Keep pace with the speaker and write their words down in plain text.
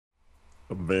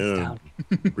Avenge,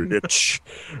 bitch.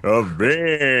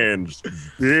 Avenge,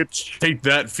 bitch. Take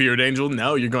that, feared angel.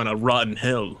 Now you're gonna rot in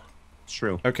hell. It's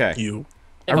true. Okay. You.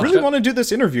 I really want to do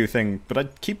this interview thing, but I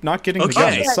keep not getting the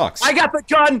gun. It sucks. I got the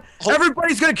gun.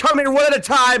 Everybody's gonna come here one at a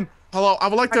time. Hello, I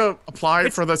would like to apply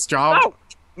for this job.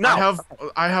 No.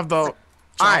 I have the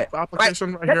job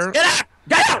application right here. Get out!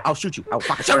 Get out! I'll shoot you. I'll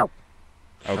fucking shoot you.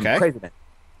 Okay. I'm crazy man.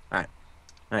 All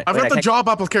right. I've got the job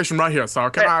application right here, sir.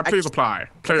 Can I please apply?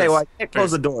 Please. Okay, well, I can't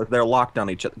close the doors. They're locked on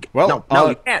each other. Well, no,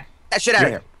 you can't. Get that shit out of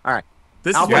here. All right.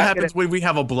 This is what happens when we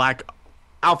have a black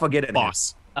Alpha, get in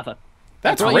boss. Alpha.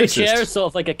 That's I brought racist. you a chair, sort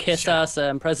of like a kiss-ass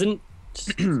present.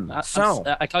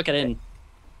 I can't get in.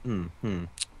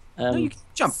 No, you can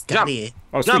jump.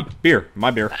 Oh, sweet. Beer.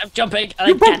 My beer. I'm jumping.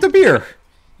 You broke the beer.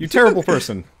 You terrible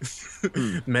person.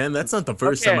 Man, that's not the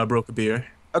first time I broke a beer.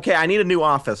 Okay, I need a new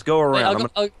office. Go around.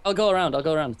 Wait, I'll go around. I'll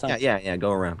go around. Yeah.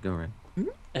 Go around.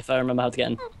 If I remember how to get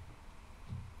in.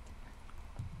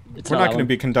 We're not going to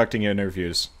be conducting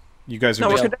interviews. You guys are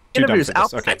we're just conducting too dumb interviews. for this.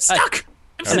 Alpha, Okay. I'm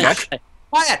stuck. Okay.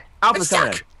 Quiet. Alpha's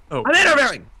coming in. Oh. I'm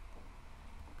interviewing.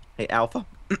 Hey, Alpha.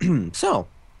 So,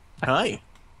 Hi.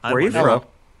 where are you Hello. from?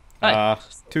 Hi.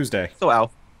 Tuesday. So,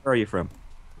 Alpha, where are you from?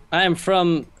 I am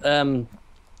from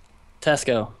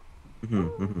Tesco.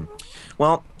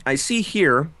 Well, I see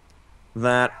here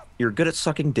that you're good at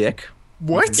sucking dick.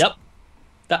 What? Yep.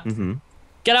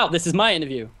 Get out. This is my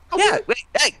interview. Yeah. Wait.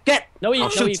 Hey, get. No, you.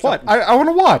 What? I want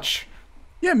to watch.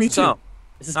 Yeah, me too. So,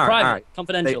 This is All right, private, all right.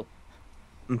 confidential.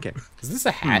 okay. Is this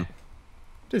a hat?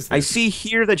 What is this? I see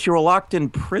here that you were locked in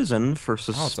prison for Oh, it's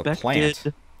a suspected. plant.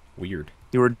 Weird.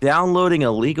 You were downloading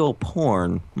illegal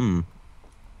porn.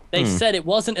 They said it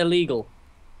wasn't illegal.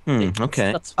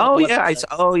 Okay. That's Oh what yeah. it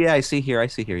said. I see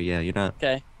here. Yeah, you're not.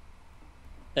 Okay.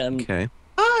 Okay.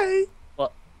 Hi.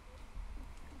 What?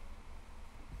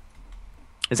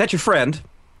 Is that your friend?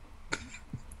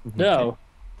 No.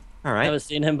 All right. Never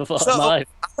seen him before So, in my life.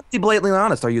 Let's be blatantly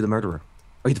honest. Are you the murderer?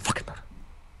 Are you the fucking murderer?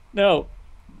 No.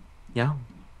 Yeah.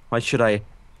 Why should I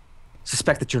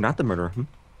suspect that you're not the murderer?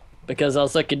 Because I'll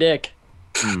suck your dick.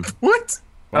 What?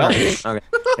 Well, Okay.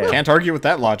 can't argue with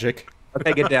that logic.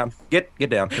 Okay, get down. Get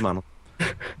down. Come on.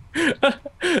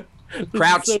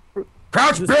 Crouch.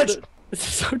 Crouch, bitch. This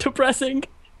is so depressing.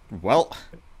 Well,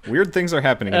 weird things are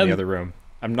happening in the other room.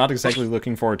 I'm not exactly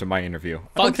looking forward to my interview.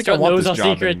 I don't think I Foxtrot want knows this our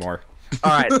job secret. anymore.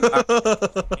 All right.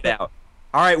 Get out.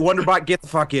 All right, Wanderbot, get the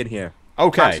fuck in here.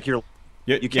 Okay. Secure.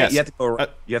 You You can't. Yes. You have to go.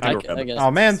 You have to go. I around. guess.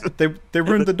 Oh man, they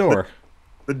ruined the door.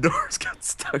 The doors got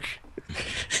stuck.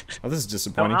 Oh, this is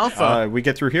disappointing. Oh, Alpha. We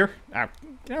get through here? Ah,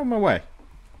 get out of my way.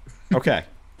 Okay.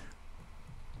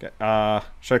 Okay.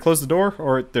 Should I close the door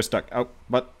or they're stuck? Oh,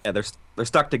 but Yeah, they're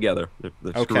stuck together. They're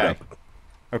screwed okay. up.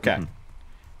 Okay.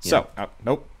 So,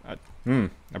 nope.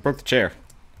 I broke the chair.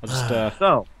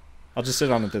 So I'll just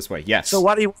sit on it this way. Yes. So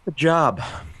why do you want the job?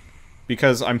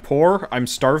 Because I'm poor, I'm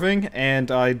starving,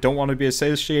 and I don't want to be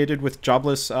associated with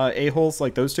jobless a-holes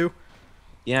like those two.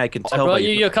 Yeah, I can I tell by brought you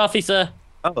your coffee, sir.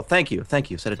 Oh, thank you.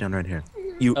 Set it down right here.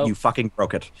 You Oh. you fucking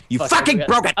broke it. You Fuck, fucking okay.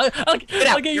 broke it. I'll Get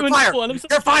out. get you You're another fired. one. I'm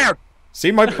You're fired.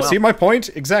 See my point?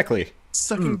 Exactly.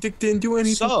 Sucking dick didn't do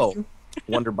anything. So,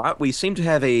 Wanderbot, we seem to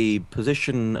have a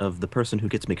position of the person who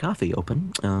gets me coffee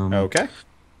open. Okay.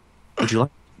 Would you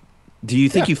like? Do you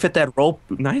think you fit that role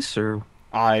nice or?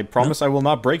 I promise I will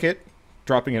not break it,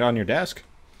 dropping it on your desk.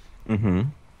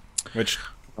 Which,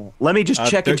 Let me just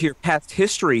check there- into your past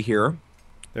history here.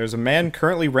 there's a man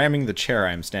currently ramming the chair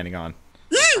I am standing on.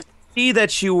 See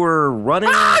that you were running.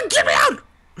 Get me out!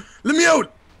 Let me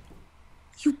out!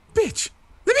 You bitch!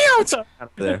 Let me out! Out of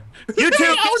there. You two,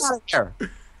 get out of here!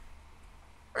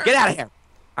 Get out of here!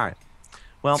 All right.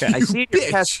 Well, Okay. I see in your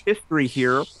bitch. past history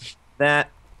here that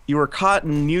you were caught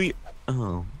in New.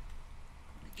 Oh.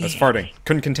 That's farting.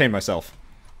 Couldn't contain myself.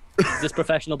 Is this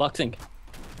professional boxing?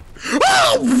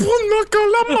 Oh,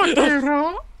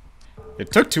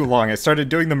 It took too long. I started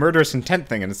doing the murderous intent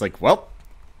thing, and it's like, well,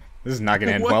 this is not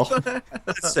gonna end well.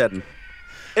 Listen,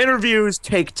 interviews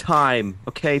take time.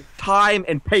 Okay, time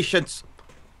and patience.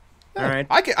 All right.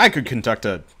 I could conduct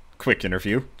a quick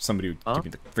interview. Somebody would give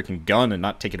me the freaking gun and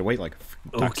not take it away like a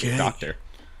freaking toxic Okay. doctor.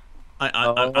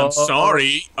 I'm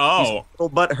sorry. Oh. Little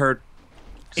butt hurt.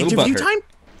 Little Interview butthurt. time?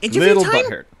 Interview Little time?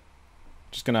 butthurt.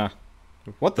 Just gonna.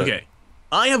 What the? Okay.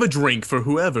 I have a drink for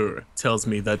whoever tells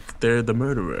me that they're the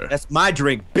murderer. That's my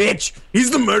drink, bitch. He's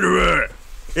the murderer!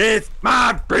 It's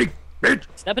my drink, bitch.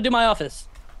 Step into my office.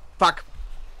 Fuck.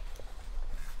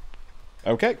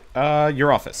 Okay.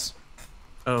 Your office.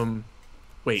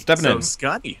 Wait, Stepping so in.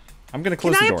 Scotty. I'm gonna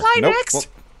close Can I the door. apply Nope. next? Well,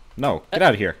 no, get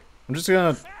out of here. I'm just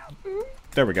gonna.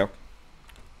 There we go.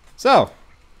 So,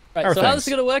 Right, How are so how things? this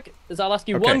is gonna work is I'll ask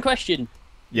you Okay. one question.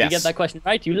 Yes. You get that question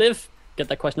right, you live. Get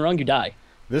that question wrong, you die.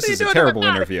 This is a terrible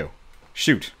interview.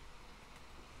 Shoot.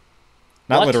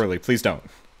 Not What? literally, please don't.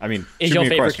 I mean, Is shoot your me a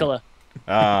favorite question.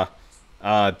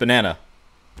 color? Banana.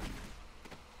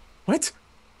 What?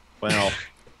 Well,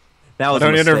 that I was a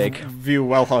don't mistake. interview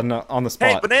well on the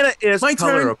Hey, spot. banana is My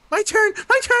color. turn. My turn.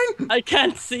 My turn. I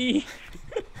can't see.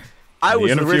 I The was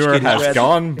the rich interviewer kid who has had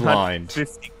gone blind.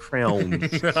 50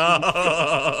 crowns.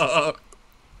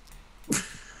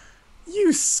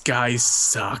 You guys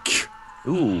suck.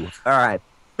 Ooh. All right.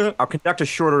 I'll conduct a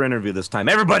shorter interview this time.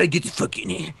 Everybody get your fucking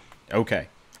in. Okay.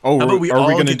 Oh, How about we are all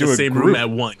we going to get do the a same group room at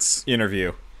once?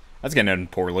 interview? That's going to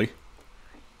end poorly.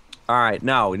 All right.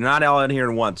 No, you're not all in here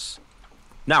at once.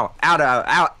 No, out,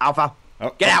 Alpha.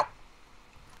 Oh, Get out.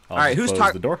 I'll All right, just who's close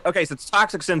toxic? the door? Okay, so it's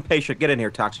Toxic's impatient. Get in here,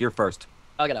 Toxic. You're first.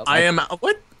 I'll get out. I am.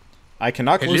 What? I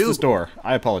cannot close Hello? this door.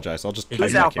 I apologize. I'll just hide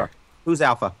Who's back Alpha? here. Who's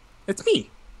Alpha? It's me.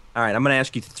 All right, I'm going to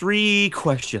ask you 3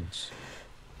 questions.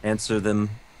 Answer them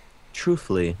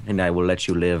truthfully, and I will let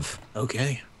you live.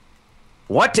 Okay.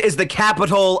 What is the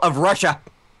capital of Russia?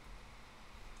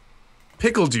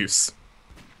 Pickle juice.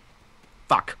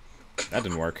 Fuck. That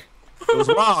didn't work. It was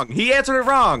wrong. He answered it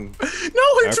wrong. No,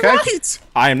 it's Okay. right.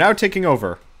 I am now taking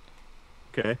over.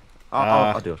 Okay.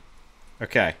 I'll do it.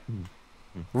 Okay.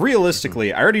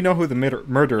 Realistically, I already know who the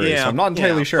murderer is. Yeah, So I'm not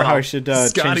entirely yeah, sure how well, I should change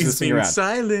Scotty's this thing being around.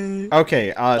 silent.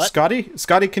 Okay,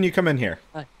 Scotty, can you come in here?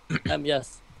 Hi.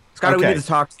 Yes. Scotty, we Okay. need to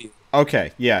talk to you.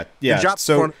 Okay, yeah. Your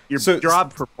So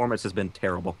job performance has been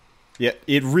terrible. yeah,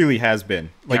 it really has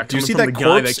been. Like, Yeah, do you coming see from that the guy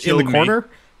corpse that in the killed me. corner?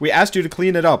 We asked you to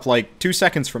clean it up like 2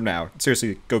 seconds from now.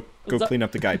 Seriously, go that- clean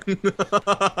up the guy.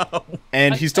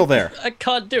 And he's still there. I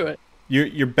can't do it.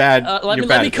 You're bad. Let you're me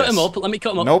bad at cut him this. up. Let me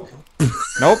cut him up. Nope.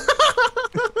 Nope.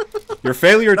 Your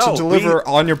failure to No, deliver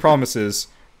on your promises.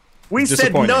 We said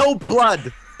Disappointing. no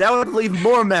blood. That would leave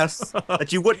more mess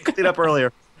that you wouldn't clean up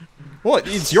earlier. Well,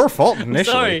 it's your fault initially.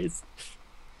 Sorry.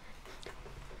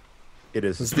 It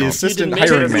is. It's the assistant didn't make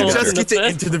hiring it manager. close. Just get to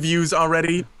First. into the views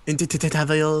already. Into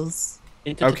the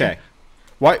Okay.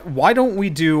 Why don't we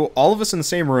do all of us in the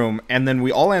same room and then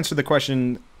we all answer the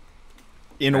question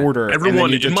in order and then Everyone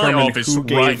you in my determine office who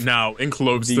gave right now and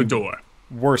close the the- door.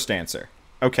 worst answer.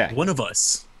 Okay. One of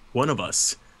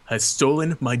us has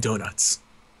stolen my donuts.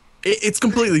 It's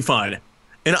completely fine.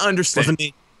 And I understand. Wasn't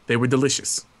me. They were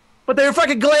delicious. But they were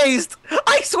fucking glazed.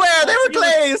 I swear they were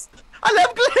glazed. I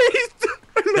love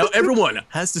glazed. Now everyone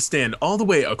has to stand all the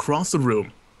way across the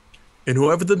room. And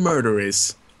whoever the murderer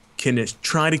is can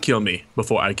try to kill me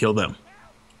before I kill them.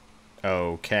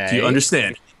 Okay. Do you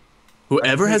understand?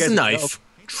 Whoever you has a guys knife,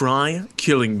 try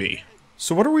killing me.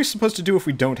 So what are we supposed to do if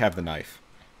we don't have the knife?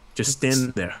 Just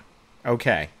stand there.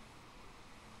 Okay.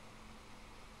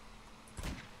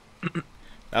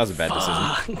 That was a bad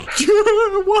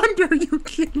decision. Wonder you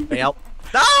killed me. Well,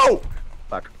 no.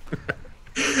 Fuck.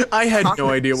 I had no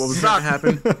idea what was going to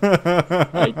happen.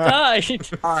 I died.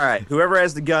 All right. Whoever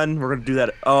has the gun, we're gonna do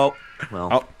that. Oh, well.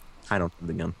 Oh. I don't have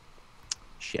the gun.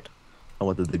 Shit. I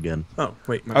wanted the gun. Oh,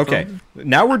 wait. My Okay. phone?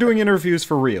 Now we're doing interviews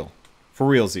for real. For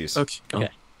realsies. Okay. Okay.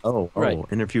 Oh, Right.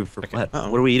 interview for what?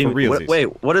 Uh-oh. What are we eating? For realsies.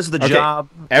 Wait, what is the Okay. job?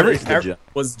 Every- What is the every- job?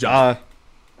 What's the job?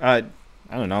 I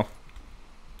don't know.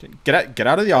 Get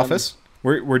out of the office.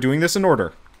 We're doing this in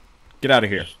order. Get out of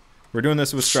here. We're doing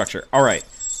this with structure. All right.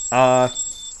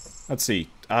 Let's see.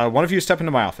 One of you step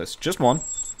into my office. Just one.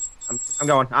 I'm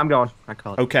going. I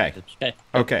call it. Okay. Okay.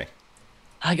 Okay.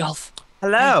 Hi, Golf.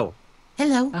 Hello.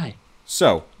 Hi.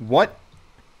 So, what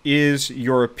is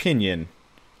your opinion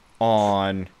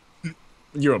on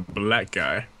You're a black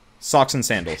guy. socks and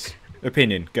sandals?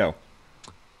 Opinion. Go.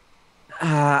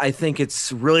 I think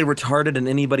it's really retarded, and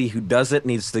anybody who does it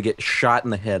needs to get shot in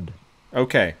the head.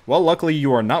 Okay. Well, luckily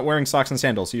you are not wearing socks and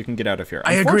sandals, so you can get out of here.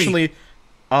 I agree. Unfortunately,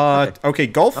 okay,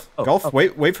 Golf. Oh, Golf. oh.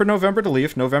 Wait for November to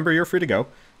leave. November, you're free to go.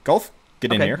 Golf,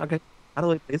 get in here. Okay. How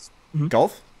do I please?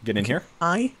 Golf, get in here.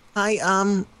 I'm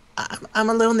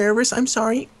a little nervous. I'm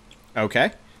sorry.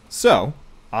 Okay. So,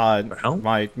 Well?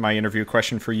 my interview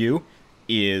question for you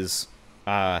is,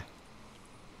 that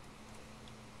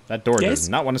door Yes? does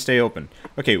not want to stay open.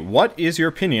 Okay, what is your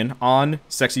opinion on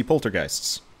sexy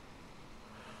poltergeists?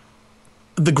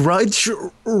 The Grudge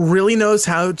really knows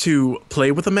how to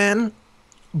play with a man,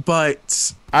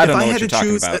 but I don't if know I what had you're to talking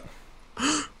choose, about.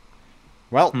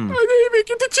 Well, I didn't make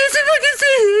it to choose if I can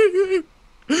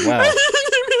see. well,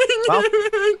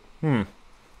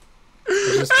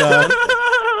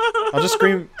 I'll just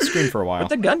scream for a while. Where'd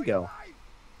the gun go?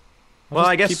 Well,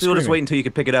 I guess keep we'll just screaming. wait until you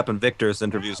can pick it up in Victor's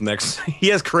interviews next. He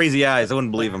has crazy eyes. I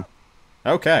wouldn't believe him.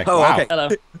 Okay. Oh, wow. okay. Hello.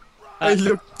 I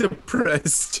look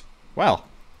depressed. Well,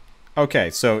 Okay,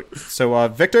 so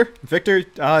Victor,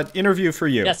 interview for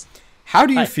you. Yes. How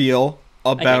do you Hi. feel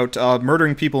about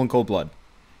murdering people in cold blood?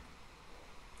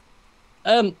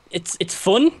 It's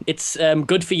fun. It's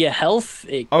good for your health.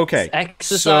 Okay, It's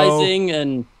exercising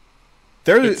and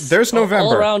there's November.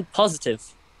 All around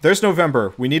positive. There's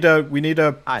November. We need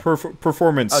a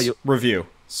performance review.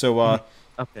 So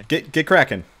Okay. get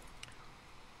cracking.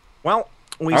 Well,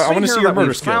 we've I seen wanna here see your that murder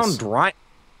we've found skills.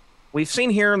 We've seen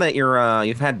here that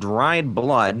you've had dried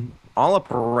blood all up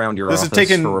around your This has office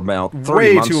taken for about 30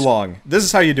 way months. too long. This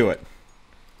is how you do it.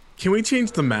 Can we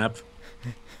change the map?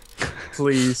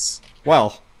 Please.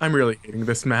 Well, I'm really hating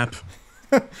this map.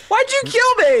 Why'd you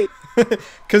kill me?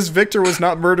 because Victor was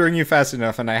not murdering you fast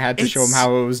enough, and I had to show him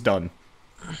how it was done.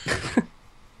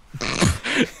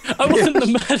 I wasn't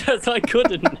the murderer, so I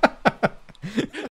couldn't.